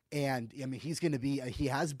Diggs, and he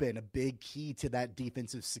has been a big key to that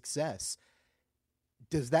defensive success.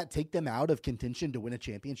 Does that take them out of contention to win a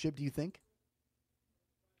championship, do you think?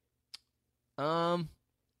 That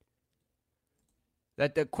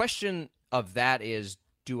the question of that is,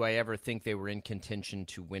 do I ever think they were in contention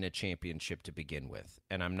to win a championship to begin with?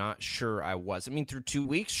 And I'm not sure I was. I mean, through 2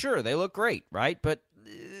 weeks, sure, they look great, right? But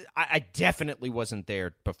I definitely wasn't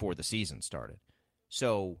there before the season started.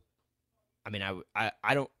 So, I mean,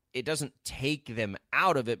 I don't. It doesn't take them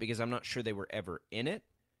out of it because I'm not sure they were ever in it.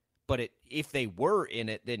 But if they were in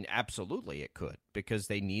it, then absolutely it could because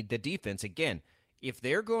they need the defense. Again, if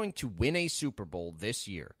they're going to win a Super Bowl this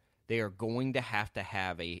year, they are going to have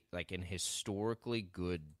an historically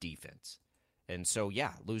good defense. And so,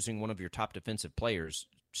 yeah, losing one of your top defensive players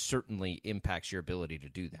certainly impacts your ability to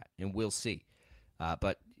do that, and we'll see.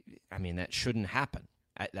 But, I mean, that shouldn't happen.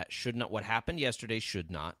 What happened yesterday should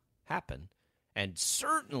not happen. And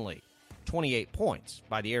certainly 28 points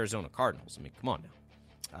by the Arizona Cardinals. I mean, come on now.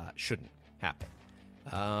 Shouldn't happen.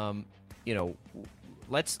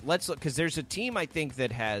 Let's look, because there's a team I think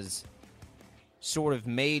that has sort of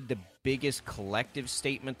made the biggest collective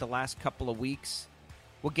statement the last couple of weeks.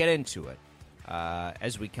 We'll get into it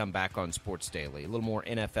as we come back on Sports Daily. A little more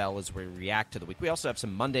NFL as we react to the week. We also have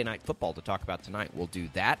some Monday Night Football to talk about tonight. We'll do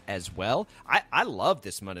that as well. I love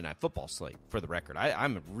this Monday Night Football slate, for the record.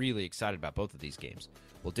 I'm really excited about both of these games.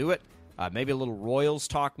 We'll do it. Maybe a little Royals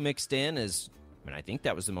talk mixed in I think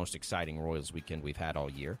that was the most exciting Royals weekend we've had all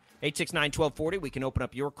year. 869-1240. We can open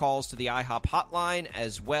up your calls to the IHOP hotline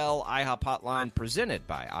as well. IHOP hotline presented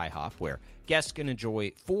by IHOP, where guests can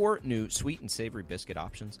enjoy 4 new sweet and savory biscuit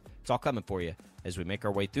options. It's all coming for you as we make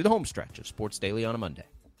our way through the home stretch of Sports Daily on a Monday.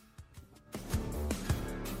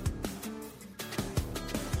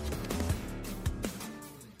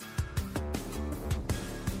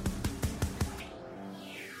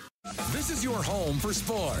 This is your home for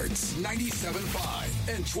sports.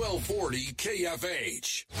 97.5 and 1240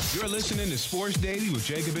 KFH. You're listening to Sports Daily with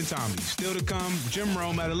Jacob and Tommy. Still to come, Jim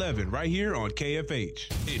Rome at 11, right here on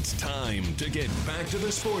KFH. It's time to get back to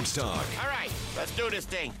the sports talk. All right, let's do this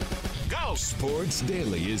thing. Go! Sports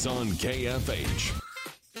Daily is on KFH.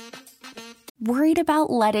 Worried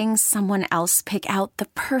about letting someone else pick out the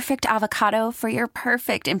perfect avocado for your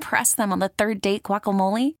perfect impress them on the third date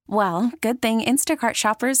guacamole? Well, good thing Instacart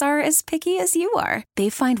shoppers are as picky as you are.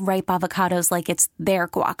 They find ripe avocados like it's their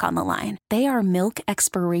guac on the line. They are milk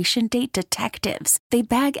expiration date detectives. They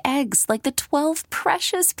bag eggs like the 12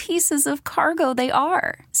 precious pieces of cargo they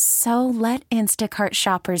are. So let Instacart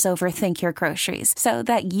shoppers overthink your groceries so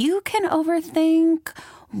that you can overthink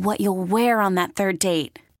what you'll wear on that third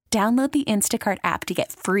date. Download the Instacart app to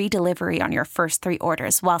get free delivery on your first 3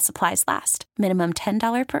 orders while supplies last. Minimum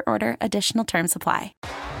 $10 per order. Additional terms apply.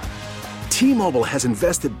 T-Mobile has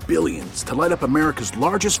invested billions to light up America's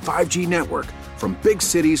largest 5G network, from big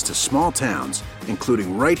cities to small towns,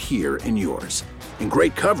 including right here in yours. And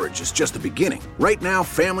great coverage is just the beginning. Right now,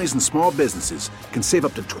 families and small businesses can save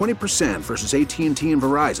up to 20% versus AT&T and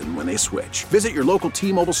Verizon when they switch. Visit your local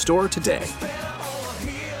T-Mobile store today.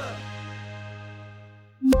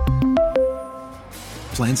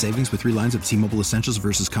 Plan savings with 3 lines of T-Mobile Essentials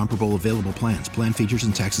versus comparable available plans. Plan features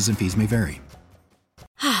and taxes and fees may vary.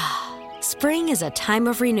 Spring is a time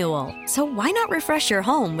of renewal, so why not refresh your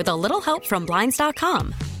home with a little help from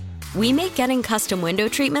Blinds.com? We make getting custom window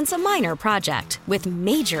treatments a minor project with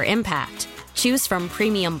major impact. Choose from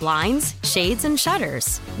premium blinds, shades, and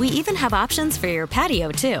shutters. We even have options for your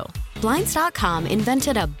patio, too. Blinds.com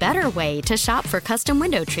invented a better way to shop for custom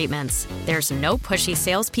window treatments. There's no pushy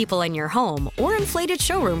salespeople in your home or inflated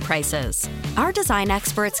showroom prices. Our design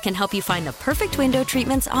experts can help you find the perfect window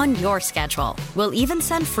treatments on your schedule. We'll even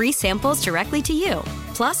send free samples directly to you.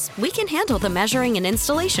 Plus, we can handle the measuring and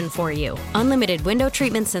installation for you. Unlimited window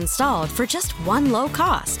treatments installed for just one low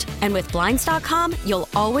cost. And with Blinds.com, you'll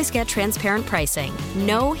always get transparent pricing.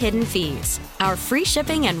 No hidden fees. Our free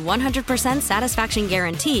shipping and 100% satisfaction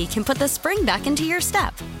guarantee can put the spring back into your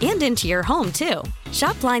step and into your home, too.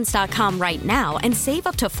 Shop Blinds.com right now and save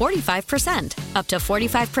up to 45%. Up to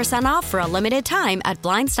 45% off for a limited time at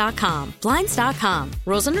Blinds.com. Blinds.com.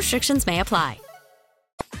 Rules and restrictions may apply.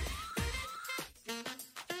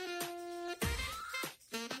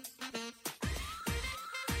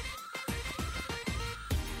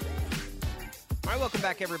 All right, welcome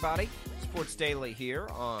back, everybody. Sports Daily here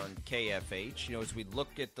on KFH. As we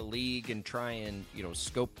look at the league and try and,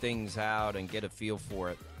 scope things out and get a feel for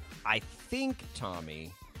it, I think,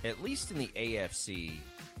 Tommy, at least in the AFC,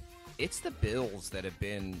 it's the Bills that have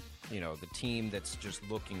been, the team that's just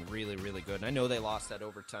looking really, really good. And I know they lost that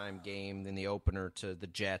overtime game in the opener to the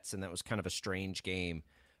Jets, and that was kind of a strange game.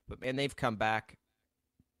 But, man, they've come back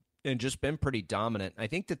and just been pretty dominant. I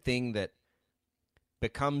think the thing that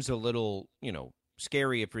becomes a little,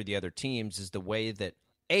 scary for the other teams is the way that,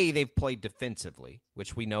 they've played defensively,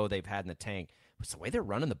 which we know they've had in the tank. It's the way they're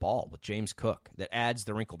running the ball with James Cook that adds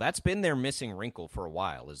the wrinkle. That's been their missing wrinkle for a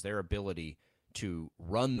while, is their ability to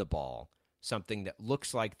run the ball. something that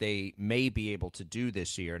looks like they may be able to do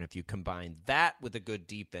this year. And if you combine that with a good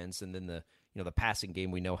defense and then the passing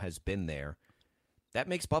game we know has been there, that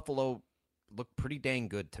makes Buffalo look pretty dang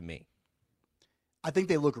good to me. I think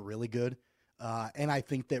they look really good. And I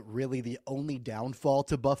think that really the only downfall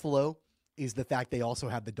to Buffalo is the fact they also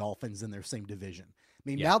have the Dolphins in their same division. I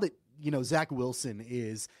mean, now that, Zach Wilson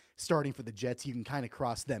is starting for the Jets, you can kind of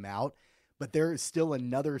cross them out. But there is still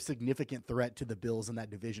another significant threat to the Bills in that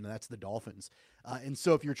division, and that's the Dolphins. And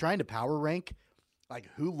so if you're trying to power rank, like,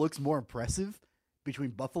 who looks more impressive between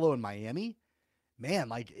Buffalo and Miami,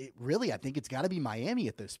 man, I think it's got to be Miami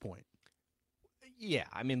at this point. Yeah,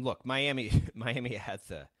 I mean, look, Miami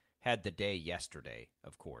had the day yesterday,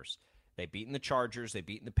 of course. They beaten the Chargers, they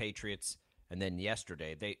beaten the Patriots, and then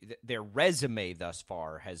yesterday, their resume thus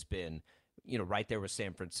far has been, right there with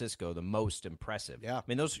San Francisco, the most impressive. Yeah. I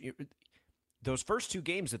mean, those first two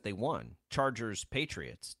games that they won, Chargers,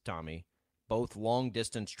 Patriots, Tommy, both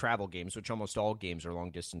long-distance travel games, which almost all games are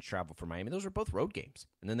long-distance travel for Miami. Those are both road games.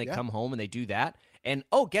 And then they come home and they do that. And,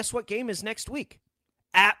 guess what game is next week?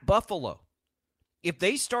 At Buffalo. If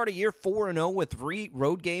they start a year 4-0 with 3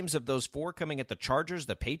 road games of those 4 coming at the Chargers,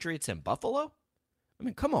 the Patriots, and Buffalo, I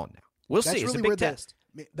mean, come on now. We'll see. It's a big test.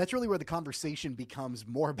 That's really where the conversation becomes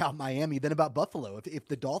more about Miami than about Buffalo. If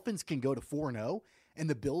the Dolphins can go to 4-0 and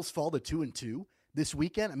the Bills fall to 2-2 this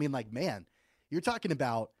weekend, I mean, man, you're talking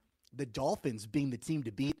about the Dolphins being the team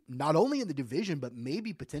to beat, not only in the division, but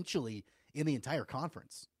maybe potentially in the entire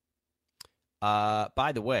conference.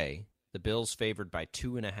 By the way, the Bills favored by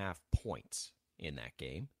 2.5 points in that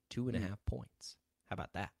game. 2.5 points. How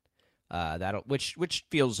about that? Which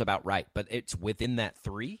feels about right, but it's within that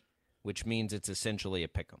 3, which means it's essentially a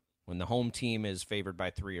pick'em. When the home team is favored by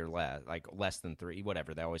 3 or less, like less than 3,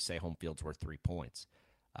 whatever, they always say home field's worth 3 points.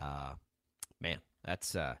 Man,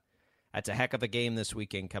 that's a heck of a game this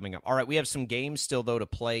weekend coming up. All right, we have some games still, though, to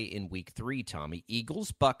play in week 3, Tommy.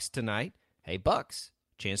 Eagles, Bucks tonight. Hey, Bucks,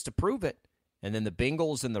 chance to prove it. And then the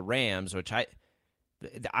Bengals and the Rams, which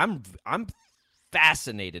I'm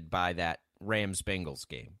fascinated by that Rams-Bengals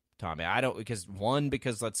game, Tommy.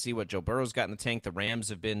 Because let's see what Joe Burrow's got in the tank. The Rams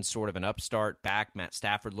have been sort of an upstart back. Matt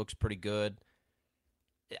Stafford looks pretty good.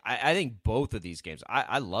 I think both of these games,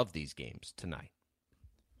 I love these games tonight.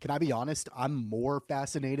 Can I be honest? I'm more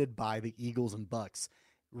fascinated by the Eagles and Bucks,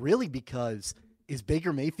 really, because is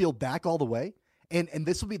Baker Mayfield back all the way? And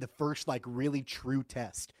this will be the first really true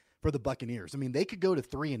test for the Buccaneers. I mean, they could go to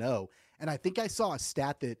 3-0, and I think I saw a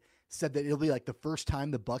stat that said that it'll be the first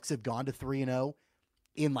time the Bucks have gone to 3-0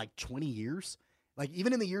 in 20 years.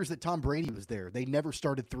 Even in the years that Tom Brady was there, they never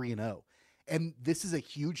started 3-0. And this is a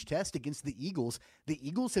huge test against the Eagles. The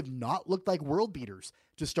Eagles have not looked like world beaters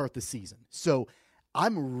to start the season. So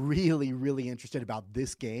I'm really, really interested about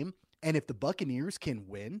this game. And if the Buccaneers can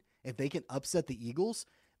win, if they can upset the Eagles,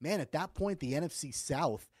 man, at that point, the NFC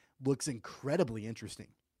South looks incredibly interesting.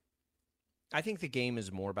 I think the game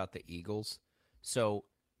is more about the Eagles. So,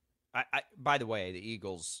 by the way, the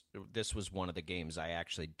Eagles, this was one of the games I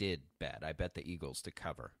actually did bet. I bet the Eagles to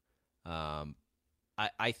cover.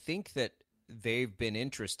 I think that they've been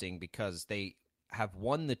interesting because they have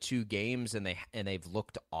won the 2 games and they've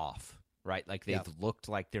looked off, right? They've looked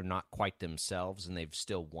like they're not quite themselves, and they've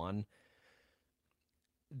still won.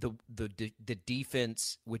 The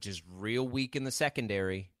defense, which is real weak in the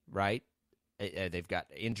secondary, right? They've got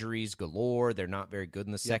injuries galore. They're not very good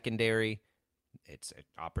in the secondary. It's an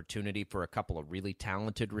opportunity for a couple of really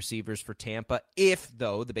talented receivers for Tampa.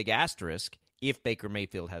 The big asterisk, if Baker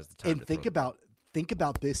Mayfield has the time. And think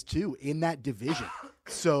about this too in that division.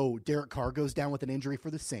 So Derek Carr goes down with an injury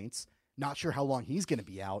for the Saints. Not sure how long he's going to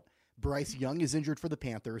be out. Bryce Young is injured for the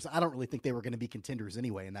Panthers. I don't really think they were going to be contenders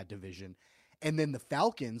anyway in that division. And then the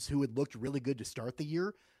Falcons, who had looked really good to start the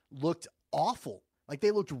year, looked awful.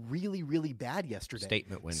 They looked really, really bad yesterday.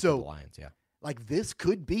 Statement win for the Lions, yeah. This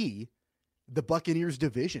could be the Buccaneers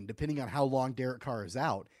division, depending on how long Derek Carr is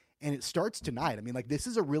out. And it starts tonight. I mean, this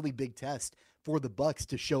is a really big test for the Bucs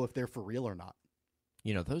to show if they're for real or not.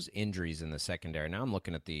 Those injuries in the secondary, now I'm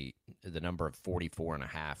looking at the number of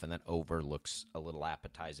 44.5, and that over looks a little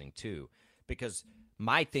appetizing too. Because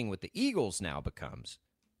my thing with the Eagles now becomes,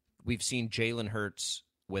 we've seen Jalen Hurts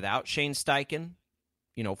without Shane Steichen,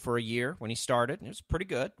 for a year when he started. It was pretty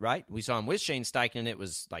good, right? We saw him with Shane Steichen, and it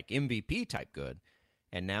was MVP type good.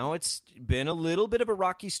 And now it's been a little bit of a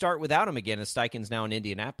rocky start without him again, as Steichen's now in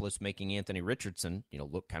Indianapolis, making Anthony Richardson,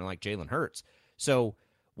 look kind of like Jalen Hurts. So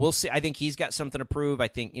we'll see. I think he's got something to prove. I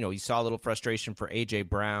think, you saw a little frustration for A.J.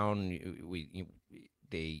 Brown.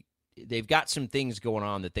 They've got some things going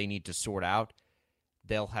on that they need to sort out.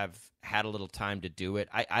 they'll have had a little time to do it.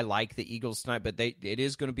 I like the Eagles tonight, but it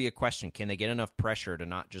is going to be a question. Can they get enough pressure to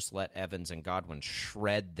not just let Evans and Godwin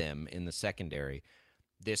shred them in the secondary?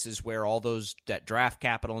 This is where all that draft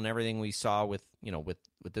capital and everything we saw with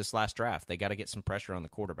this last draft, they got to get some pressure on the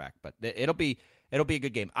quarterback. But it'll be a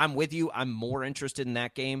good game. I'm with you. I'm more interested in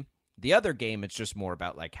that game. The other game, it's just more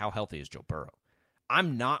about like how healthy is Joe Burrow.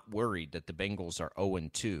 I'm not worried that the Bengals are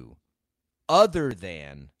 0-2, other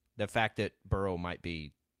than the fact that Burrow might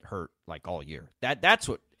be hurt like all year. That's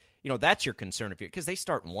what that's your concern because they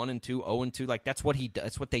start 1-2, 0-2. Like that's what he does.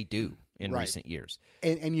 That's what they do in recent years.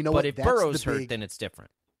 And you know but what? If Burrow's hurt, then it's different.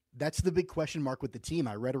 That's the big question mark with the team.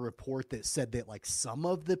 I read a report that said that like some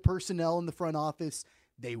of the personnel in the front office,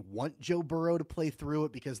 they want Joe Burrow to play through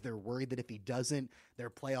it because they're worried that if he doesn't, their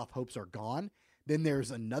playoff hopes are gone. Then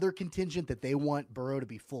there's another contingent that they want Burrow to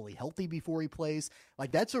be fully healthy before he plays.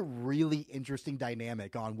 Like that's a really interesting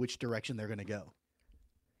dynamic on which direction they're going to go.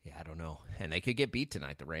 Yeah, I don't know. And they could get beat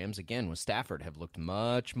tonight. The Rams, again, with Stafford, have looked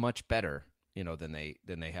much, much better, than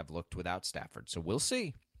they have looked without Stafford. So we'll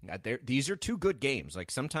see. These are two good games. Like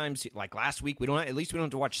sometimes, like last week, we don't have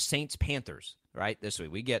to watch Saints-Panthers, right? This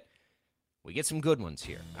week we get some good ones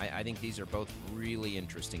here. I think these are both really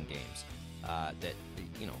interesting games that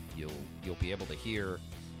you'll be able to hear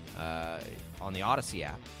on the Odyssey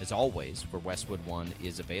app, as always, where Westwood One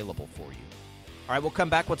is available for you. All right, we'll come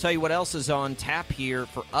back. We'll tell you what else is on tap here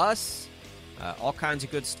for us. All kinds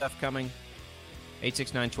of good stuff coming.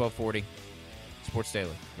 869-1240. Sports Daily,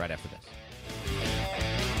 right after this.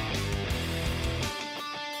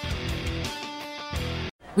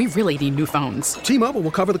 We really need new phones. T-Mobile will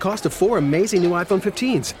cover the cost of 4 amazing new iPhone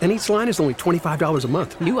 15s, and each line is only $25 a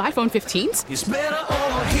month. New iPhone 15s? It's better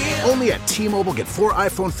over here. Only at T-Mobile, get 4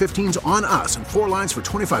 iPhone 15s on us and 4 lines for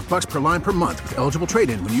 $25 per line per month with eligible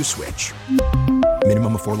trade-in when you switch.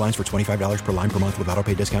 Minimum of 4 lines for $25 per line per month with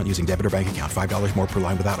autopay discount using debit or bank account. $5 more per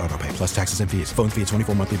line without autopay, plus taxes and fees. Phone fee at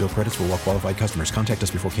 24 monthly bill credits for well-qualified customers. Contact us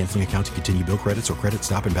before canceling account to continue bill credits or credit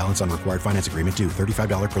stop and balance on required finance agreement due.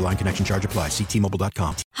 $35 per line connection charge applies. See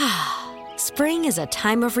T-Mobile.com. Spring is a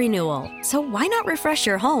time of renewal, so why not refresh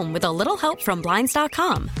your home with a little help from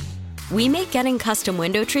Blinds.com? We make getting custom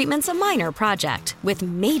window treatments a minor project with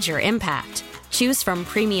major impact. Choose from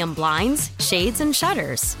premium blinds, shades, and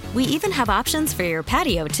shutters. We even have options for your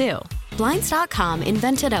patio, too. Blinds.com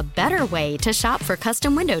invented a better way to shop for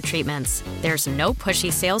custom window treatments. There's no pushy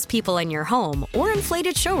salespeople in your home or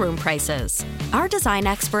inflated showroom prices. Our design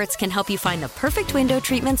experts can help you find the perfect window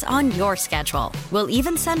treatments on your schedule. We'll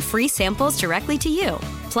even send free samples directly to you.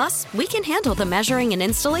 Plus, we can handle the measuring and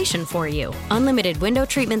installation for you. Unlimited window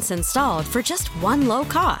treatments installed for just one low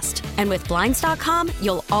cost. And with Blinds.com,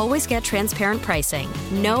 you'll always get transparent pricing.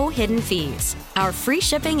 No hidden fees. Our free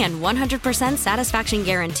shipping and 100% satisfaction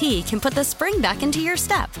guarantee can put the spring back into your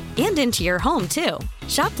step and into your home, too.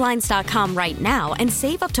 Shop Blinds.com right now and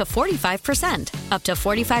save up to 45%. Up to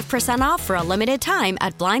 45% off for a limited time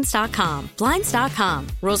at Blinds.com. Blinds.com.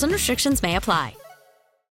 Rules and restrictions may apply.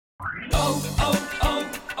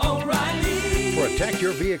 O'Reilly. Protect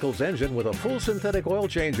your vehicle's engine with a full synthetic oil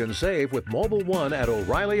change and save with Mobile One at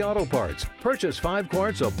O'Reilly Auto Parts. Purchase 5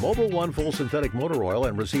 quarts of Mobile One full synthetic motor oil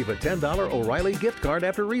and receive a $10 O'Reilly gift card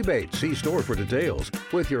after rebate. See store for details.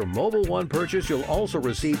 With your Mobile One purchase, you'll also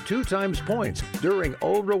receive 2 times points during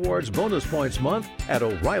O Rewards Bonus Points Month at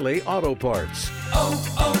O'Reilly Auto Parts.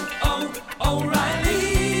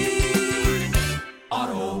 O'Reilly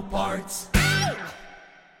Auto Parts.